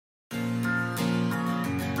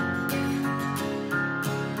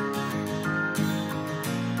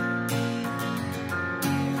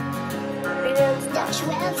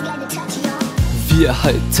Wir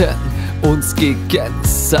halten uns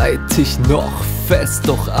gegenseitig noch fest,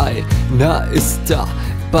 doch einer ist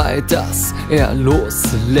dabei, dass er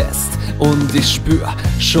loslässt. Und ich spür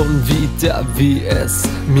schon wieder, wie es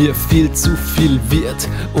mir viel zu viel wird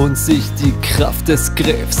und sich die Kraft des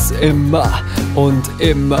Griffs immer und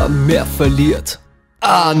immer mehr verliert.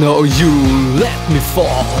 I know you let me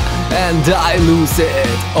fall and I lose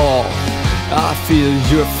it all. I feel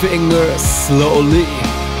your fingers slowly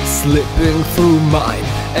slipping through mine,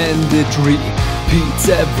 and it repeats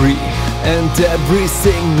every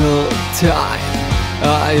single time.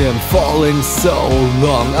 I am falling so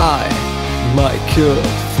long I might could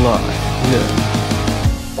fly, yeah.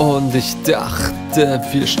 Und ich dachte,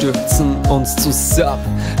 wir stürzen uns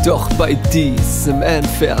zusammen, doch bei diesem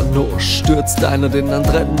Inferno stürzt einer den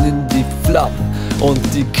anderen in die Flammen. Und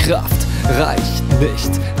die Kraft reicht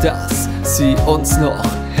nicht, dass sie uns noch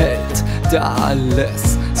hält, da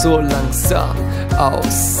alles so langsam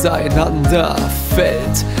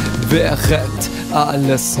auseinanderfällt, während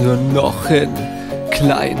alles nur noch in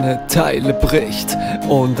kleine Teile bricht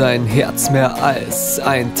und ein Herz mehr als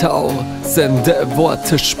 1000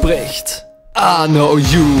 Worte spricht. I know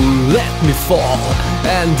you let me fall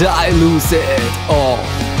and I lose it all.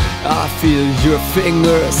 I feel your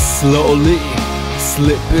fingers slowly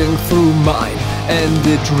slipping through mine, and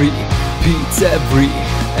it repeats every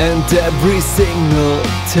single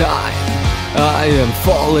time. I am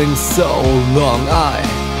falling so long I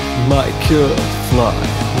might could fly,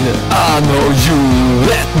 yeah. I know you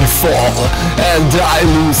let me fall and I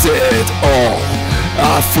lose it all.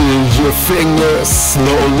 I feel your fingers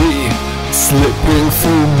slowly slipping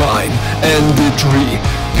through mine, and it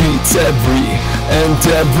repeats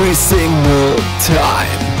every single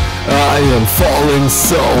time. I am falling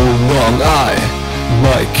so long I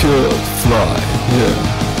might could fly, yeah.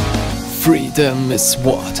 Freedom is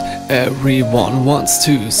what everyone wants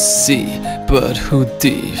to see, but who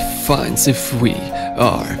defines if we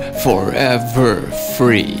are forever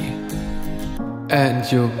free? And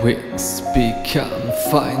your wings become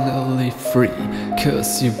finally free,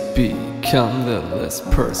 'cause you become the last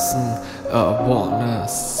person I wanna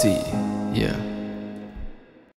see, yeah.